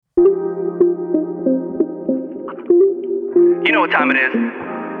You know what time it is.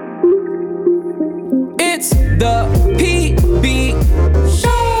 It's the PB Show.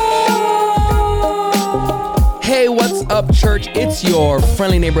 Hey, what's up, church? It's your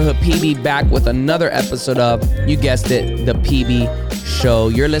friendly neighborhood PB back with another episode of, you guessed it, the PB Show.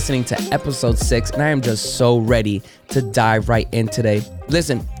 You're listening to episode 6, and I am just so ready to dive right in today.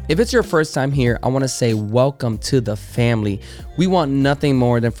 Listen, if it's your first time here, I want to say welcome to the family. We want nothing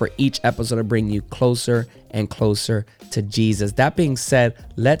more than for each episode to bring you closer and closer to Jesus. That being said,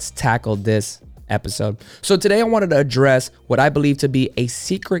 let's tackle this episode. So today I wanted to address what I believe to be a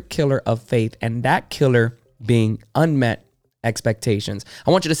secret killer of faith, and that killer being unmet expectations.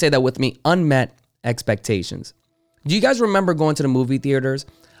 I want you to say that with me, unmet expectations. Do you guys remember going to the movie theaters?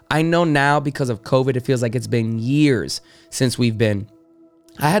 I know now because of COVID, it feels like it's been years since we've been.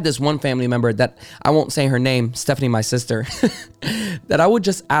 I had this one family member that I won't say her name, Stephanie, my sister, that I would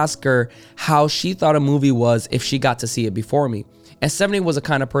just ask her how she thought a movie was if she got to see it before me. And Stephanie was the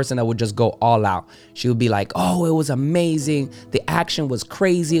kind of person that would just go all out. She would be like, oh, it was amazing. The action was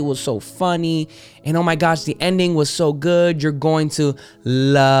crazy. It was so funny. And oh my gosh, the ending was so good. You're going to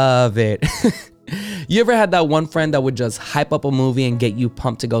love it. You ever had that one friend that would just hype up a movie and get you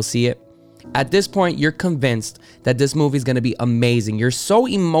pumped to go see it? At this point, you're convinced that this movie is going to be amazing. You're so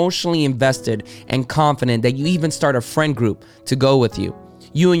emotionally invested and confident that you even start a friend group to go with you.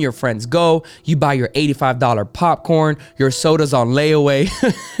 You and your friends go, you buy your $85 popcorn, your soda's on layaway.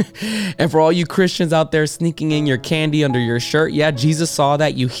 And for all you Christians out there sneaking in your candy under your shirt, yeah, Jesus saw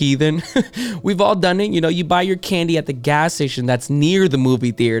that, you heathen. We've all done it. You know, you buy your candy at the gas station that's near the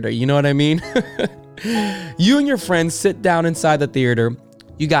movie theater. You know what I mean? You and your friends sit down inside the theater.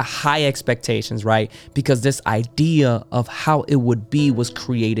 You got high expectations, right? Because this idea of how it would be was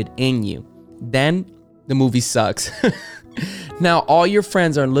created in you. Then the movie sucks. Now, all your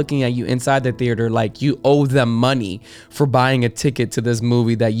friends are looking at you inside the theater like you owe them money for buying a ticket to this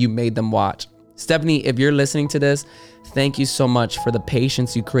movie that you made them watch. Stephanie, if you're listening to this, thank you so much for the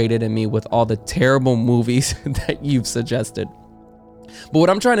patience you created in me with all the terrible movies that you've suggested. But what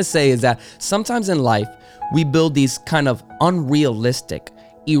I'm trying to say is that sometimes in life, we build these kind of unrealistic,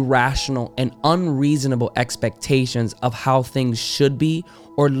 irrational, and unreasonable expectations of how things should be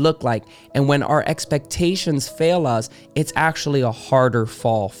or look like. And when our expectations fail us, it's actually a harder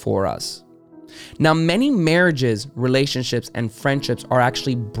fall for us. Now, many marriages, relationships, and friendships are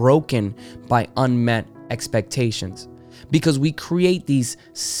actually broken by unmet expectations because we create these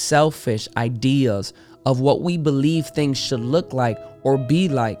selfish ideas of what we believe things should look like or be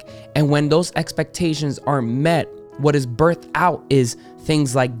like. And when those expectations aren't met, what is birthed out is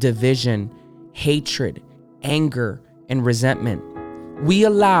things like division, hatred, anger, and resentment. We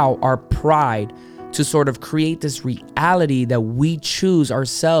allow our pride to sort of create this reality that we choose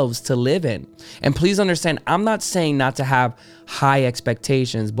ourselves to live in. And please understand, I'm not saying not to have high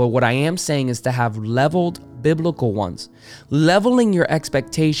expectations, but what I am saying is to have leveled biblical ones. Leveling your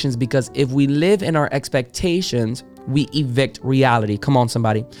expectations, because if we live in our expectations, we evict reality. Come on,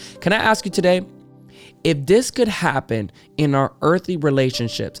 somebody. Can I ask you today, if this could happen in our earthly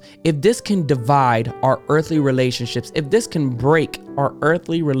relationships, if this can divide our earthly relationships, if this can break our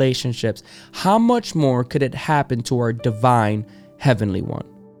earthly relationships, how much more could it happen to our divine heavenly one?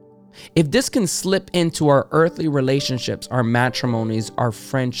 If this can slip into our earthly relationships, our matrimonies, our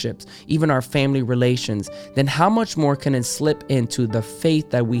friendships, even our family relations, then how much more can it slip into the faith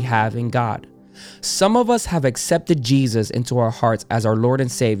that we have in God? Some of us have accepted Jesus into our hearts as our Lord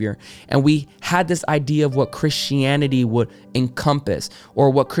and Savior, and we had this idea of what Christianity would encompass or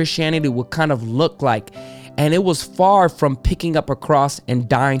what Christianity would kind of look like. And it was far from picking up a cross and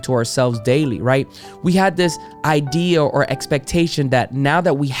dying to ourselves daily, right? We had this idea or expectation that now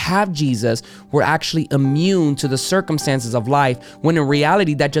that we have Jesus, we're actually immune to the circumstances of life, when in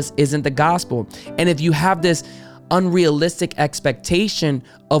reality, that just isn't the gospel. And if you have this unrealistic expectation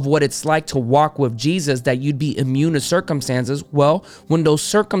of what it's like to walk with Jesus, that you'd be immune to circumstances, well, when those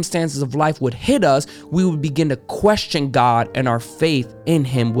circumstances of life would hit us, we would begin to question God and our faith in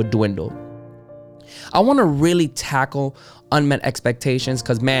Him would dwindle. I want to really tackle unmet expectations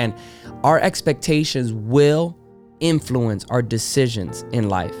because, man, our expectations will influence our decisions in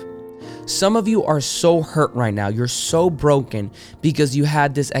life. Some of you are so hurt right now. You're so broken because you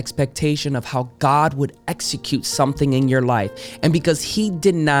had this expectation of how God would execute something in your life. And because He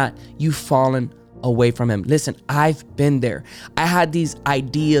did not, you've fallen away from Him. Listen, I've been there. I had these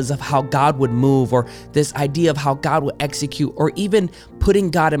ideas of how God would move, or this idea of how God would execute, or even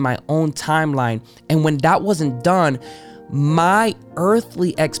putting God in my own timeline. And when that wasn't done, my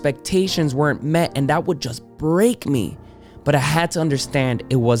earthly expectations weren't met, and that would just break me. But I had to understand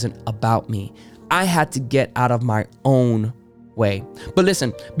it wasn't about me. I had to get out of my own way. But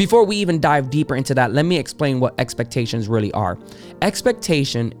listen, before we even dive deeper into that, let me explain what expectations really are.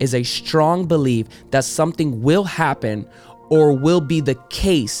 Expectation is a strong belief that something will happen or will be the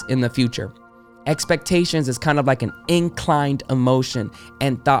case in the future. Expectations is kind of like an inclined emotion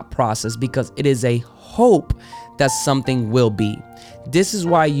and thought process because it is a hope that something will be. This is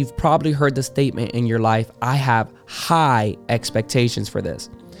why you've probably heard the statement in your life, I have high expectations for this.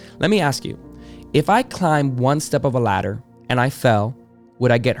 Let me ask you, if I climbed one step of a ladder and I fell,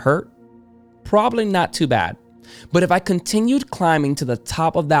 would I get hurt? Probably not too bad. But if I continued climbing to the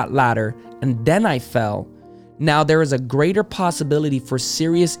top of that ladder and then I fell, now there is a greater possibility for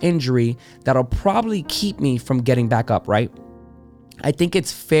serious injury that'll probably keep me from getting back up, right? I think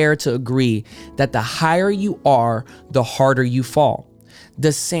it's fair to agree that the higher you are, the harder you fall.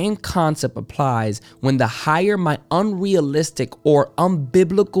 The same concept applies when the higher my unrealistic or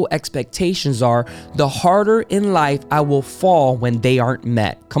unbiblical expectations are, the harder in life I will fall when they aren't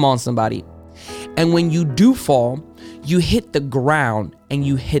met. Come on, somebody. And when you do fall, you hit the ground and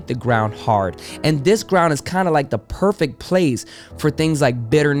you hit the ground hard. And this ground is kind of like the perfect place for things like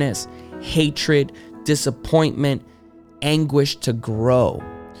bitterness, hatred, disappointment, anguish to grow.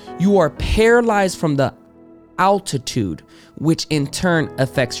 You are paralyzed from the altitude, which in turn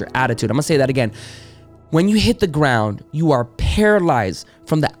affects your attitude. I'm gonna say that again. When you hit the ground, you are paralyzed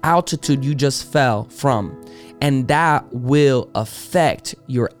from the altitude you just fell from, and that will affect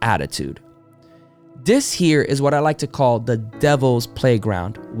your attitude. This here is what I like to call the devil's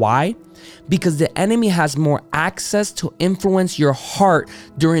playground. Why? Because the enemy has more access to influence your heart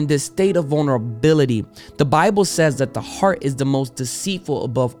during this state of vulnerability. The Bible says that the heart is the most deceitful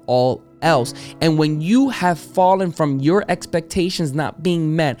above all else. And when you have fallen from your expectations not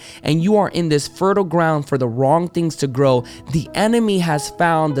being met and you are in this fertile ground for the wrong things to grow, the enemy has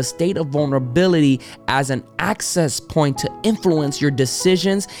found the state of vulnerability as an access point to influence your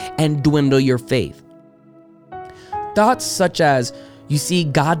decisions and dwindle your faith. Thoughts such as, you see,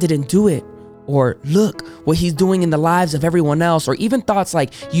 God didn't do it, or look what he's doing in the lives of everyone else, or even thoughts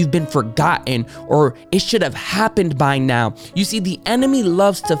like you've been forgotten, or it should have happened by now. You see, the enemy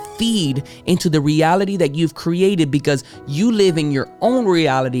loves to feed into the reality that you've created because you live in your own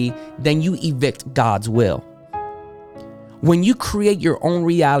reality, then you evict God's will. When you create your own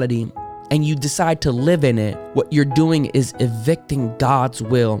reality and you decide to live in it, what you're doing is evicting God's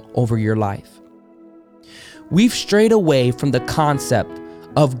will over your life. We've strayed away from the concept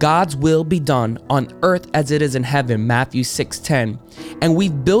of God's will be done on earth as it is in heaven, Matthew 6:10. And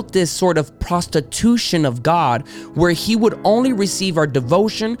we've built this sort of prostitution of God where he would only receive our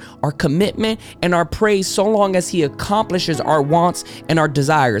devotion, our commitment, and our praise so long as he accomplishes our wants and our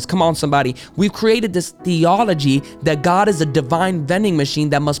desires. Come on, somebody. We've created this theology that God is a divine vending machine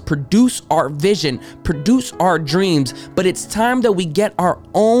that must produce our vision, produce our dreams. But it's time that we get out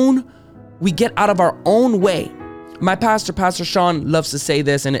of our own way. My Pastor Sean, loves to say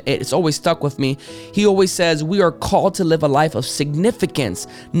this, and it's always stuck with me. He always says, we are called to live a life of significance,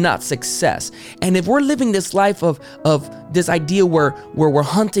 not success. And if we're living this life of this idea where we're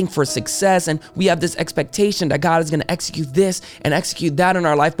hunting for success and we have this expectation that God is going to execute this and execute that in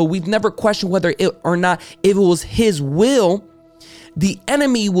our life, but we've never questioned whether it or not, if it was his will, the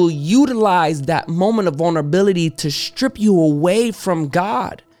enemy will utilize that moment of vulnerability to strip you away from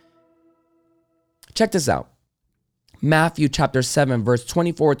God. Check this out. Matthew chapter 7, verse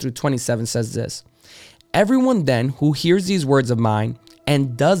 24 through 27 says this. Everyone then who hears these words of mine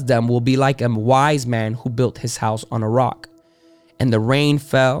and does them will be like a wise man who built his house on a rock. And the rain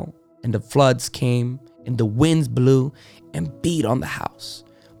fell, and the floods came, and the winds blew and beat on the house.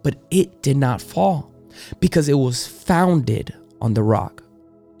 But it did not fall, because it was founded on the rock.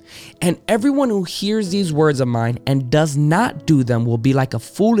 And everyone who hears these words of mine and does not do them will be like a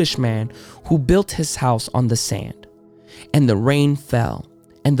foolish man who built his house on the sand. And the rain fell,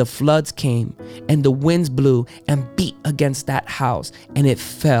 and the floods came, and the winds blew and beat against that house, and it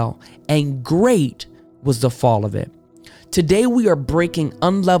fell, and great was the fall of it. Today we are breaking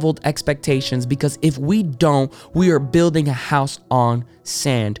unleveled expectations because if we don't, we are building a house on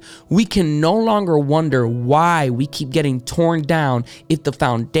sand. We can no longer wonder why we keep getting torn down if the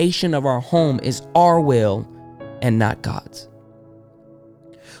foundation of our home is our will and not God's.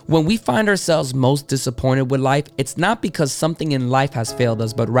 When we find ourselves most disappointed with life, it's not because something in life has failed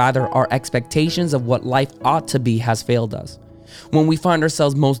us, but rather our expectations of what life ought to be has failed us. When we find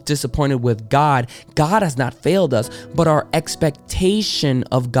ourselves most disappointed with God, God has not failed us, but our expectation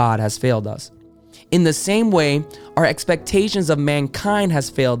of God has failed us. In the same way, our expectations of mankind has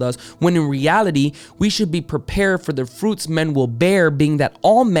failed us, when in reality, we should be prepared for the fruits men will bear, being that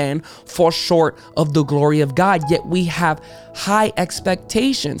all men fall short of the glory of God, yet we have high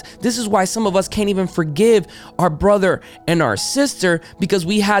expectations. This is why some of us can't even forgive our brother and our sister, because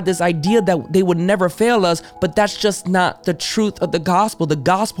we had this idea that they would never fail us, but that's just not the truth of the gospel. The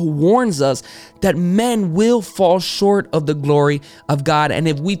gospel warns us that men will fall short of the glory of God. And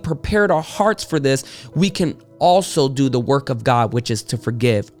if we prepared our hearts for this, we can also do the work of God, which is to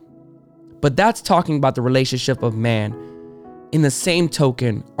forgive. But that's talking about the relationship of man. In the same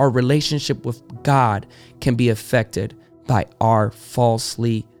token, our relationship with God can be affected by our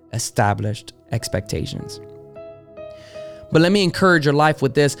falsely established expectations. But let me encourage your life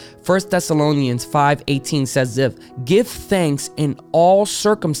with this. 1 Thessalonians 5:18 says this: give thanks in all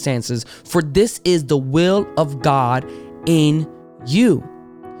circumstances, for this is the will of God in you.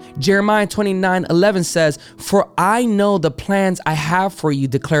 Jeremiah 29:11 says, for I know the plans I have for you,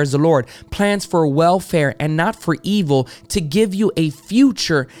 declares the Lord, plans for welfare and not for evil, to give you a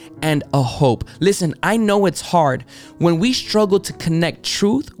future and a hope. Listen, I know it's hard. When we struggle to connect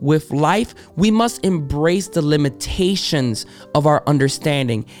truth with life, we must embrace the limitations of our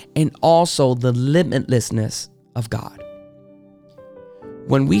understanding and also the limitlessness of God.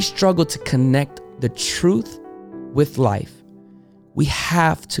 When we struggle to connect the truth with life, we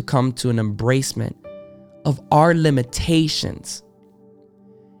have to come to an embracement of our limitations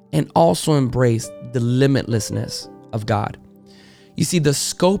and also embrace the limitlessness of God. You see, the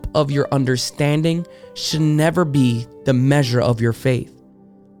scope of your understanding should never be the measure of your faith.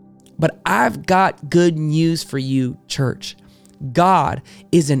 But I've got good news for you, church. God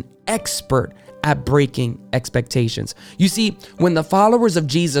is an expert at breaking expectations. You see, when the followers of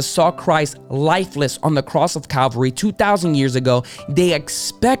Jesus saw Christ lifeless on the cross of Calvary 2,000 years ago, they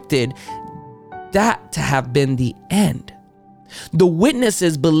expected that to have been the end. The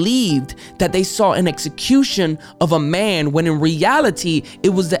witnesses believed that they saw an execution of a man, when in reality, it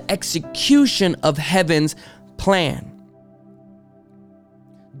was the execution of heaven's plan.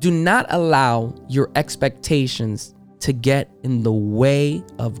 Do not allow your expectations to get in the way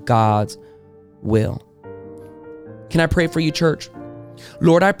of God's will. Can I pray for you, church?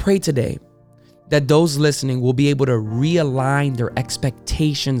 Lord, I pray today that those listening will be able to realign their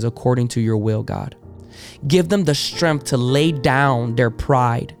expectations according to your will, God. Give them the strength to lay down their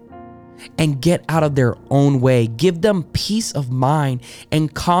pride and get out of their own way. Give them peace of mind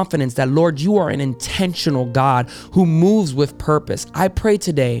and confidence that, Lord, you are an intentional God who moves with purpose. I pray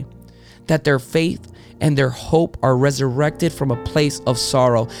today that their faith and their hope are resurrected from a place of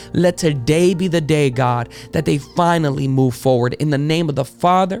sorrow. Let today be the day, God, that they finally move forward. In the name of the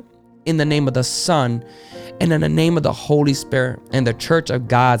Father, in the name of the Son, and in the name of the Holy Spirit. And the church of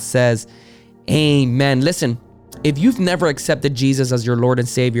God says, amen. Listen, if you've never accepted Jesus as your Lord and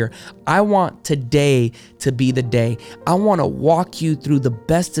Savior, I want today to be the day. I want to walk you through the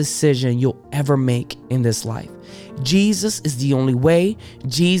best decision you'll ever make in this life. Jesus is the only way,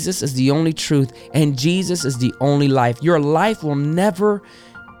 Jesus is the only truth, and Jesus is the only life. Your life will never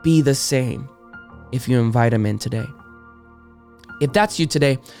be the same if you invite him in today. If that's you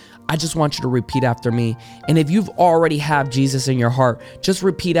today, I just want you to repeat after me. And if you've already have Jesus in your heart, just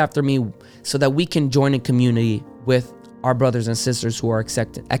repeat after me so that we can join in community with our brothers and sisters who are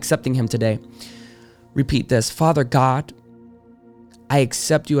accepting him today. Repeat this. Father God, I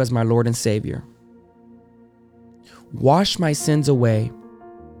accept you as my Lord and Savior. Wash my sins away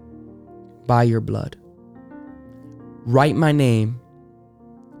by your blood. Write my name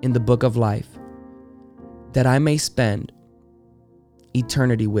in the book of life, that I may spend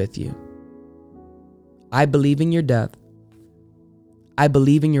eternity with you. I believe in your death. I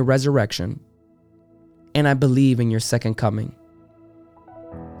believe in your resurrection. And I believe in your second coming.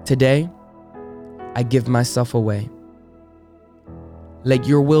 Today, I give myself away. Let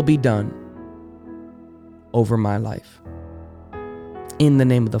your will be done over my life. In the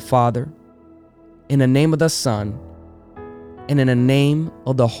name of the Father, in the name of the Son, and in the name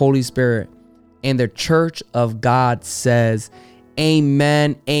of the Holy Spirit. And the church of God says,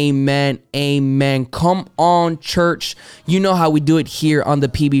 amen, amen, amen. Come on, church. You know how we do it here on the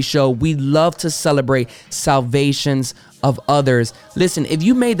PB Show. We love to celebrate salvations of others. Listen, if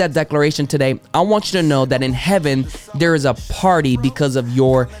you made that declaration today, I want you to know that in heaven, there is a party because of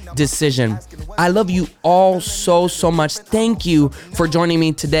your decision. I love you all so much. Thank you for joining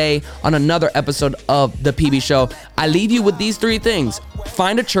me today on another episode of the PB Show. I leave you with these three things.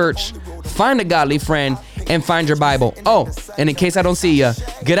 Find a church, find a godly friend, and find your Bible. Oh, and in case I don't see you,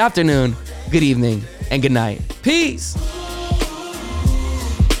 good afternoon, good evening, and good night. Peace.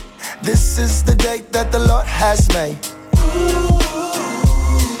 This is the day that the Lord has made,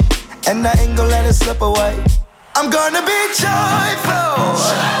 and I ain't gonna let it slip away. I'm gonna be joyful.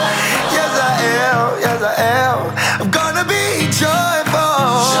 Yes I am, yes I am. I'm gonna be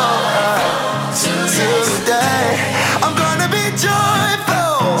joyful. Today I'm gonna be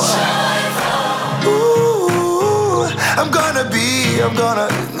joyful. Ooh, I'm gonna be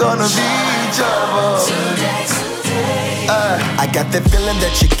joyful. I got that feeling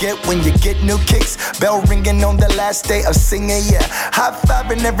that you get when you get new kicks. Bell ringing on the last day of singing, yeah.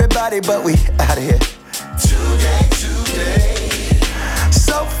 High-fiving everybody, but we out of here. Today.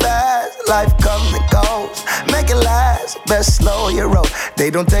 So fast, life comes and goes. Make it last, best slow your roll.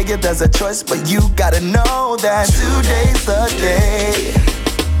 They don't take it as a choice, but you gotta know that today's the day.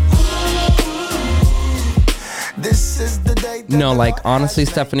 This is the day. No, like honestly,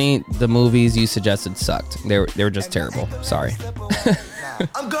 Stephanie, the movies you suggested sucked. They were just terrible. Sorry.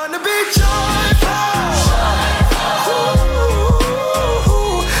 I'm gonna be joyful.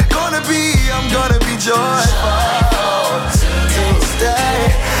 Ooh, I'm gonna be joyful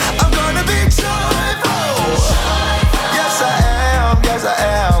today. I'm gonna be joyful. Yes I am.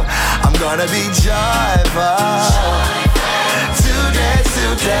 I'm gonna be joyful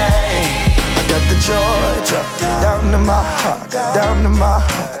today. I got the joy down in my heart, down in my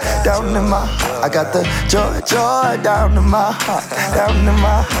heart, down in my heart. I got the joy down in my heart, down in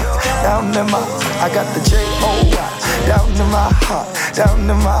my heart, down in my heart. I got the J-O-Y down in my heart, down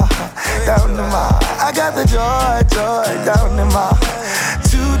in my heart, down in my heart. I got the joy down in my heart.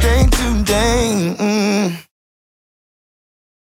 Today.